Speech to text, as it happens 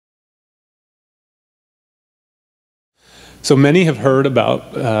So many have heard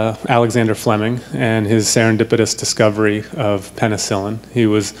about Alexander Fleming and his serendipitous discovery of penicillin. He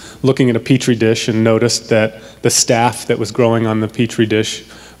was looking at a petri dish and noticed that the staph that was growing on the petri dish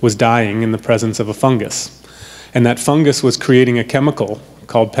was dying in the presence of a fungus. And that fungus was creating a chemical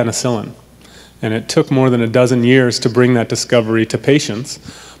called penicillin. And it took more than a dozen years to bring that discovery to patients.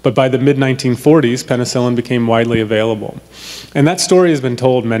 But by the mid-1940s, penicillin became widely available. And that story has been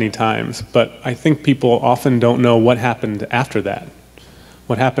told many times, but I think people often don't know what happened after that.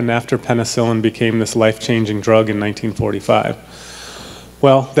 What happened after penicillin became this life-changing drug in 1945.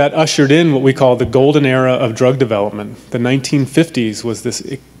 Well, that ushered in what we call the golden era of drug development. The 1950s was this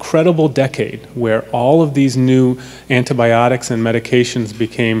incredible decade where all of these new antibiotics and medications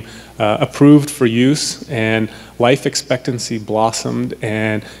became approved for use, and life expectancy blossomed,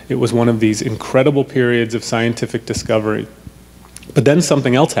 and it was one of these incredible periods of scientific discovery. But then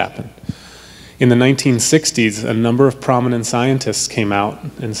something else happened. In the 1960s, a number of prominent scientists came out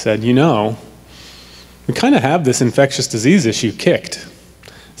and said, you know, we kind of have this infectious disease issue kicked.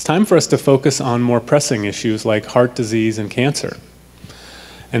 It's time for us to focus on more pressing issues like heart disease and cancer.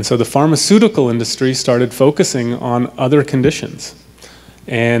 And so the pharmaceutical industry started focusing on other conditions.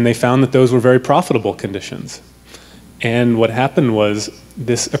 And they found that those were very profitable conditions. And what happened was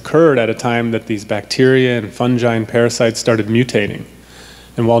this occurred at a time that these bacteria and fungi and parasites started mutating.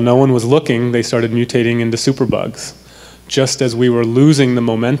 And while no one was looking, they started mutating into superbugs, just as we were losing the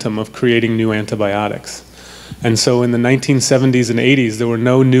momentum of creating new antibiotics. And so in the 1970s and 80s, there were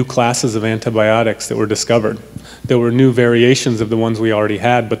no new classes of antibiotics that were discovered. There were new variations of the ones we already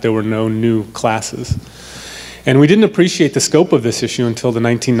had, but there were no new classes. And we didn't appreciate the scope of this issue until the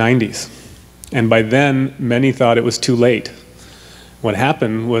 1990s. And by then, many thought it was too late. What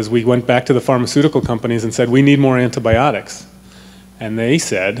happened was we went back to the pharmaceutical companies and said, we need more antibiotics. And they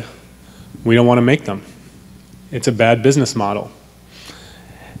said, we don't want to make them. It's a bad business model.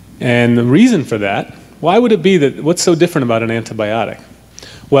 And the reason for that, why would it be that, what's so different about an antibiotic?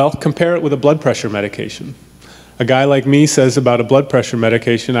 Well, compare it with a blood pressure medication. A guy like me says about a blood pressure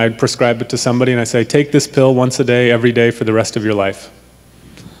medication, I'd prescribe it to somebody and I say, take this pill once a day, every day for the rest of your life.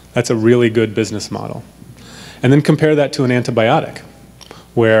 That's a really good business model. And then compare that to an antibiotic,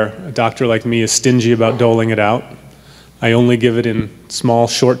 where a doctor like me is stingy about doling it out. I only give it in small,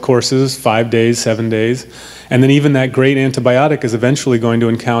 short courses, 5 days, 7 days. And then even that great antibiotic is eventually going to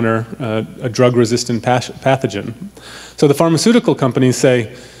encounter a drug-resistant pathogen. So the pharmaceutical companies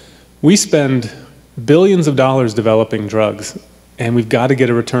say, we spend billions of dollars developing drugs, and we've got to get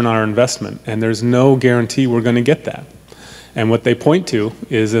a return on our investment, and there's no guarantee we're going to get that. And what they point to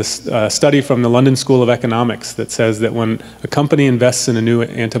is a study from the London School of Economics that says that when a company invests in a new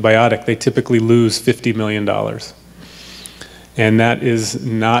antibiotic, they typically lose $50 million. And that is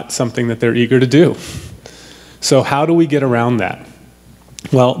not something that they're eager to do. So how do we get around that?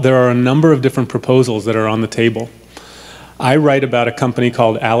 Well, there are a number of different proposals that are on the table. I write about a company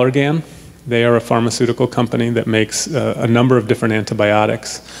called Allergan. They are a pharmaceutical company that makes a number of different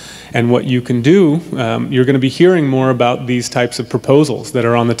antibiotics. And what you can do, you're going to be hearing more about these types of proposals that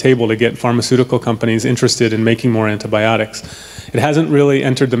are on the table to get pharmaceutical companies interested in making more antibiotics. It hasn't really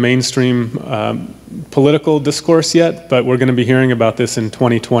entered the mainstream political discourse yet, but we're going to be hearing about this in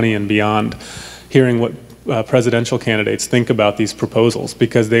 2020 and beyond, hearing what presidential candidates think about these proposals,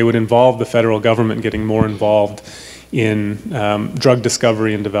 because they would involve the federal government getting more involved in drug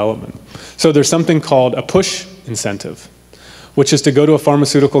discovery and development. So there's something called a push incentive, which is to go to a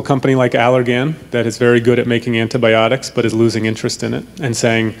pharmaceutical company like Allergan that is very good at making antibiotics but is losing interest in it, and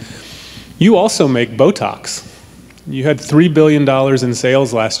saying, you also make Botox. You had $3 billion in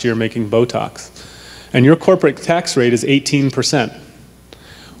sales last year making Botox, and your corporate tax rate is 18%.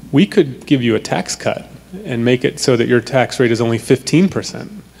 We could give you a tax cut and make it so that your tax rate is only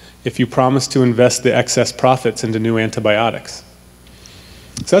 15% if you promise to invest the excess profits into new antibiotics.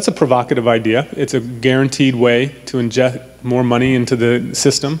 So that's a provocative idea. It's a guaranteed way to inject more money into the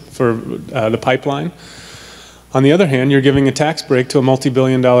system for the pipeline. On the other hand, you're giving a tax break to a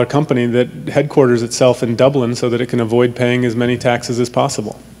multi-billion-dollar company that headquarters itself in Dublin so that it can avoid paying as many taxes as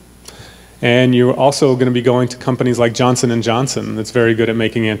possible. And you're also going to be going to companies like Johnson & Johnson that's very good at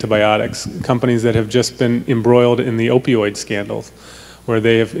making antibiotics, companies that have just been embroiled in the opioid scandals, where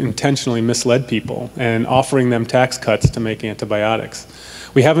they have intentionally misled people and offering them tax cuts to make antibiotics.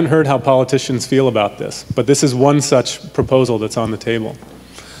 We haven't heard how politicians feel about this, but this is one such proposal that's on the table.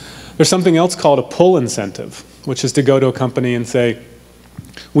 There's something else called a pull incentive, which is to go to a company and say,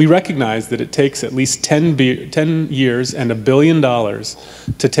 we recognize that it takes at least 10 years and $1 billion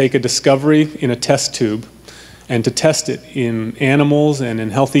to take a discovery in a test tube and to test it in animals and in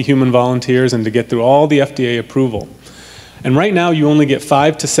healthy human volunteers and to get through all the FDA approval. And right now, you only get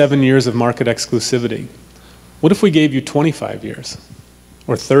 5 to 7 years of market exclusivity. What if we gave you 25 years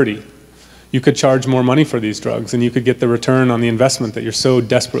or 30? You could charge more money for these drugs, and you could get the return on the investment that you're so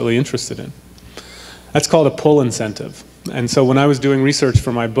desperately interested in. That's called a pull incentive. And so when I was doing research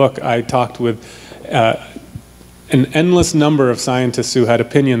for my book, I talked with an endless number of scientists who had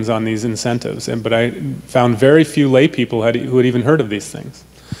opinions on these incentives, but I found very few lay people who had even heard of these things.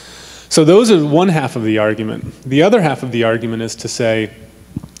 So those are one half of the argument. The other half of the argument is to say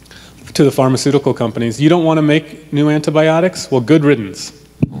to the pharmaceutical companies, you don't want to make new antibiotics? Well, good riddance.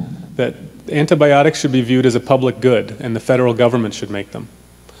 That antibiotics should be viewed as a public good, and the federal government should make them.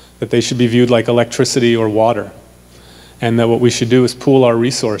 That they should be viewed like electricity or water. And that what we should do is pool our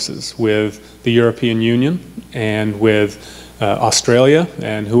resources with the European Union and with Australia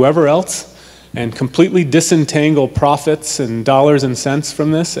and whoever else, and completely disentangle profits and dollars and cents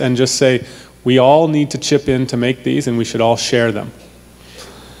from this, and just say, we all need to chip in to make these, and we should all share them.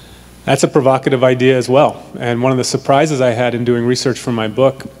 That's a provocative idea as well. And one of the surprises I had in doing research for my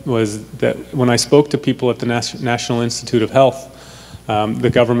book was that when I spoke to people at the National Institute of Health, the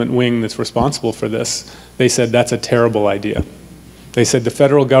government wing that's responsible for this, they said that's a terrible idea. They said the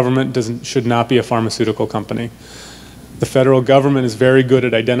federal government should not be a pharmaceutical company. The federal government is very good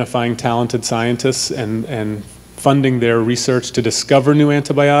at identifying talented scientists and funding their research to discover new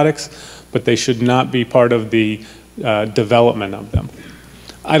antibiotics, but they should not be part of the development of them.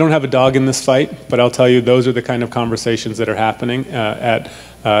 I don't have a dog in this fight, but I'll tell you those are the kind of conversations that are happening at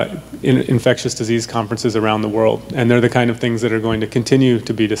infectious disease conferences around the world. And they're the kind of things that are going to continue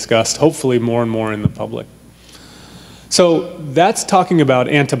to be discussed, hopefully more and more in the public. So that's talking about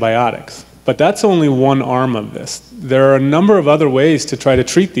antibiotics, but that's only one arm of this. There are a number of other ways to try to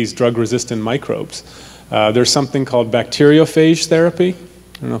treat these drug-resistant microbes. There's something called bacteriophage therapy.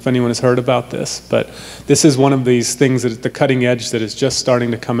 I don't know if anyone has heard about this, but this is one of these things that at the cutting edge that is just starting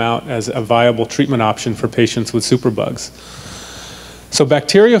to come out as a viable treatment option for patients with superbugs. So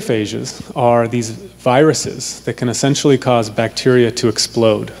bacteriophages are these viruses that can essentially cause bacteria to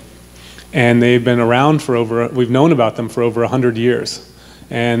explode. And they've been around for we've known about them for over 100 years.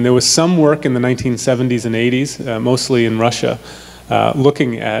 And there was some work in the 1970s and 80s, mostly in Russia,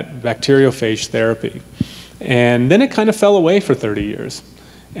 looking at bacteriophage therapy. And then it kind of fell away for 30 years.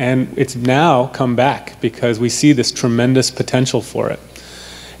 And it's now come back because we see this tremendous potential for it.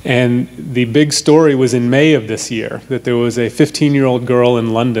 And the big story was in May of this year, that there was a 15-year-old girl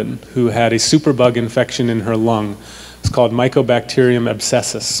in London who had a superbug infection in her lung. It's called Mycobacterium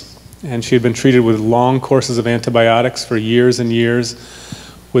abscessus. And she had been treated with long courses of antibiotics for years and years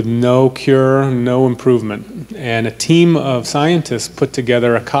with no cure, no improvement. And a team of scientists put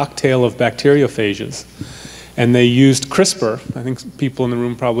together a cocktail of bacteriophages. And they used CRISPR. I think people in the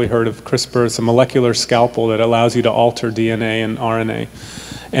room probably heard of CRISPR. It's a molecular scalpel that allows you to alter DNA and RNA.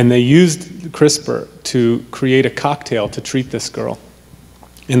 And they used CRISPR to create a cocktail to treat this girl.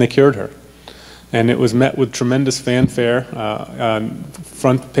 And they cured her. And it was met with tremendous fanfare,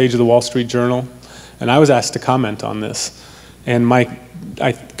 front page of the Wall Street Journal. And I was asked to comment on this. And my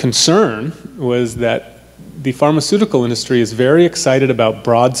concern was that the pharmaceutical industry is very excited about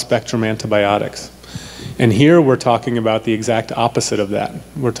broad-spectrum antibiotics. And here we're talking about the exact opposite of that.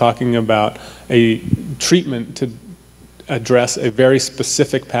 We're talking about a treatment to address a very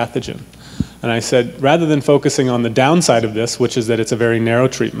specific pathogen. And I said, rather than focusing on the downside of this, which is that it's a very narrow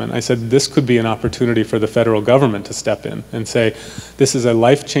treatment, I said this could be an opportunity for the federal government to step in and say, this is a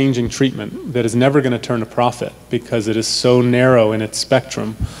life-changing treatment that is never going to turn a profit because it is so narrow in its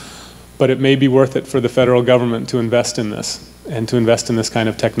spectrum. But it may be worth it for the federal government to invest in this and to invest in this kind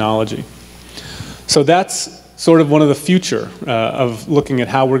of technology. So that's sort of one of the future of looking at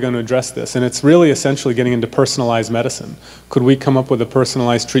how we're going to address this. And it's really essentially getting into personalized medicine. Could we come up with a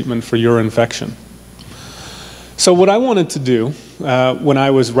personalized treatment for your infection? So what I wanted to do when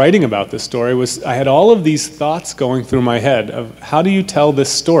I was writing about this story was I had all of these thoughts going through my head of how do you tell this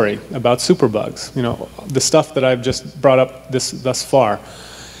story about superbugs? You know, the stuff that I've just brought up thus far.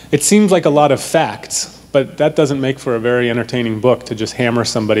 It seems like a lot of facts, but that doesn't make for a very entertaining book to just hammer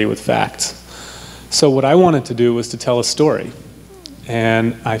somebody with facts. So what I wanted to do was to tell a story.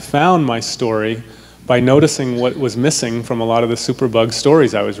 And I found my story by noticing what was missing from a lot of the superbug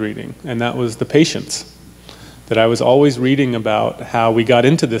stories I was reading, and that was the patients. That I was always reading about how we got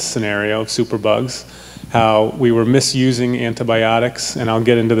into this scenario of superbugs, how we were misusing antibiotics, and I'll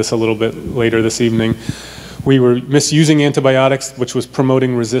get into this a little bit later this evening. We were misusing antibiotics, which was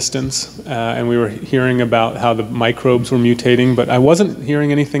promoting resistance, and we were hearing about how the microbes were mutating, but I wasn't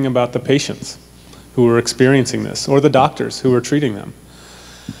hearing anything about the patients who were experiencing this, or the doctors who were treating them.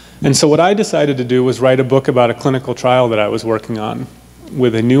 And so what I decided to do was write a book about a clinical trial that I was working on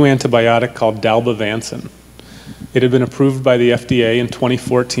with a new antibiotic called dalbavancin. It had been approved by the FDA in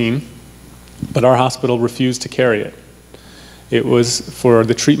 2014, but our hospital refused to carry it. It was for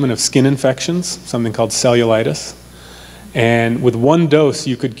the treatment of skin infections, something called cellulitis, and with one dose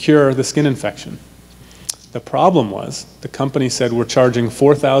you could cure the skin infection. The problem was the company said we're charging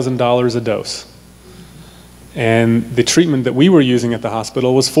 $4,000 a dose. And the treatment that we were using at the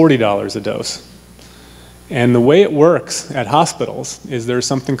hospital was $40 a dose. And the way it works at hospitals is there's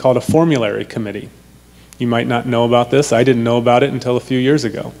something called a formulary committee. You might not know about this. I didn't know about it until a few years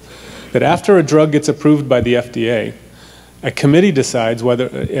ago. That after a drug gets approved by the FDA, a committee decides whether,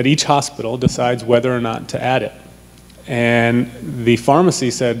 at each hospital, decides whether or not to add it. And the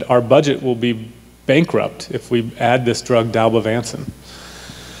pharmacy said our budget will be bankrupt if we add this drug dalbavancin.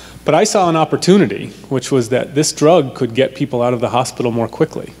 But I saw an opportunity, which was that this drug could get people out of the hospital more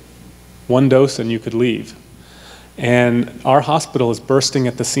quickly. One dose and you could leave. And our hospital is bursting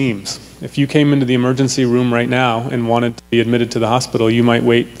at the seams. If you came into the emergency room right now and wanted to be admitted to the hospital, you might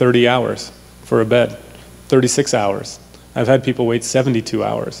wait 30 hours for a bed, 36 hours. I've had people wait 72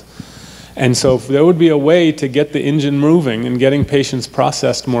 hours. And so if there would be a way to get the engine moving and getting patients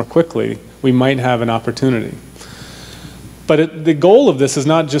processed more quickly, we might have an opportunity. But the goal of this is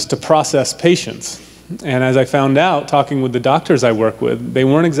not just to process patients. And as I found out, talking with the doctors I work with, they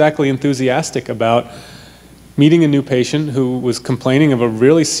weren't exactly enthusiastic about meeting a new patient who was complaining of a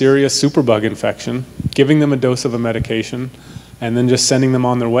really serious superbug infection, giving them a dose of a medication, and then just sending them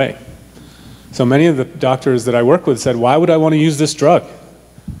on their way. So many of the doctors that I work with said, why would I want to use this drug?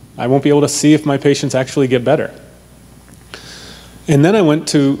 I won't be able to see if my patients actually get better. And then I went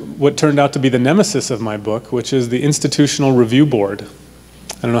to what turned out to be the nemesis of my book, which is the Institutional Review Board.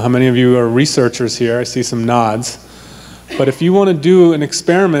 I don't know how many of you are researchers here. I see some nods. But if you want to do an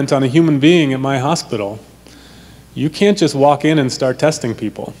experiment on a human being at my hospital, you can't just walk in and start testing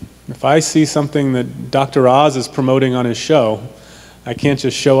people. If I see something that Dr. Oz is promoting on his show, I can't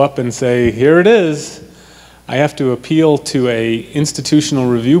just show up and say, here it is. I have to appeal to an institutional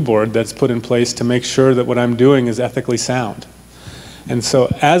review board that's put in place to make sure that what I'm doing is ethically sound. And so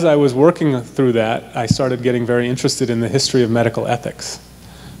as I was working through that, I started getting very interested in the history of medical ethics.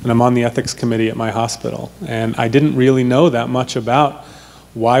 And I'm on the ethics committee at my hospital. And I didn't really know that much about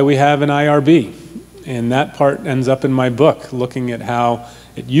why we have an IRB. And that part ends up in my book, looking at how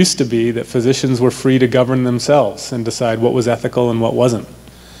it used to be that physicians were free to govern themselves and decide what was ethical and what wasn't.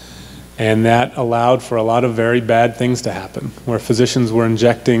 And that allowed for a lot of very bad things to happen, where physicians were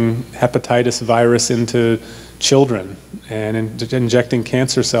injecting hepatitis virus into children and injecting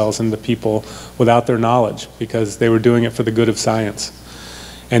cancer cells into people without their knowledge because they were doing it for the good of science.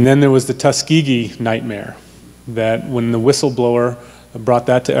 And then there was the Tuskegee nightmare, that when the whistleblower brought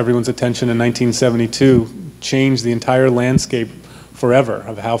that to everyone's attention in 1972, changed the entire landscape forever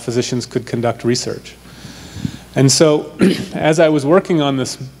of how physicians could conduct research. And so as I was working on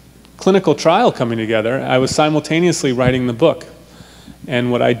this clinical trial coming together, I was simultaneously writing the book.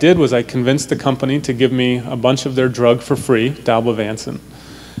 And what I did was I convinced the company to give me a bunch of their drug for free, dalbavancin.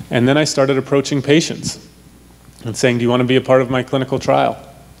 And then I started approaching patients and saying, do you want to be a part of my clinical trial?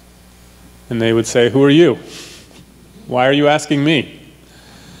 And they would say, who are you? Why are you asking me?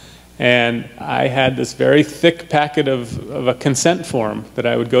 And I had this very thick packet of a consent form that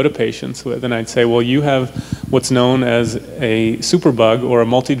I would go to patients with, and I'd say, well, you have what's known as a superbug or a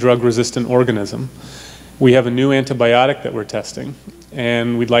multi-drug resistant organism. We have a new antibiotic that we're testing,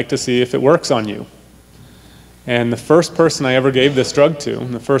 and we'd like to see if it works on you. And the first person I ever gave this drug to,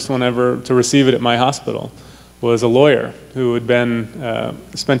 and the first one ever to receive it at my hospital, was a lawyer who had been,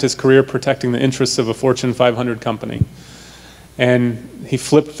 spent his career protecting the interests of a Fortune 500 company. And he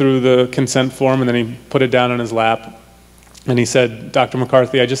flipped through the consent form and then he put it down on his lap. And he said, Dr.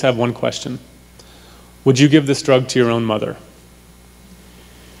 McCarthy, I just have one question. Would you give this drug to your own mother?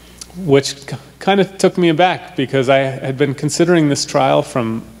 Which kind of took me aback because I had been considering this trial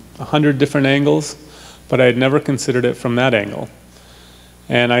from 100 different angles, but I had never considered it from that angle.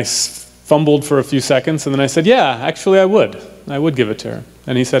 And I fumbled for a few seconds and then I said, yeah, actually I would. I would give it to her.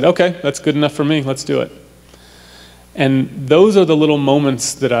 And he said, okay, that's good enough for me. Let's do it. And those are the little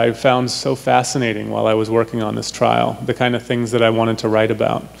moments that I found so fascinating while I was working on this trial, the kind of things that I wanted to write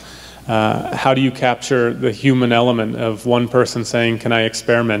about. How do you capture the human element of one person saying, can I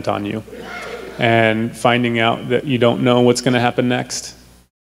experiment on you? And finding out that you don't know what's going to happen next.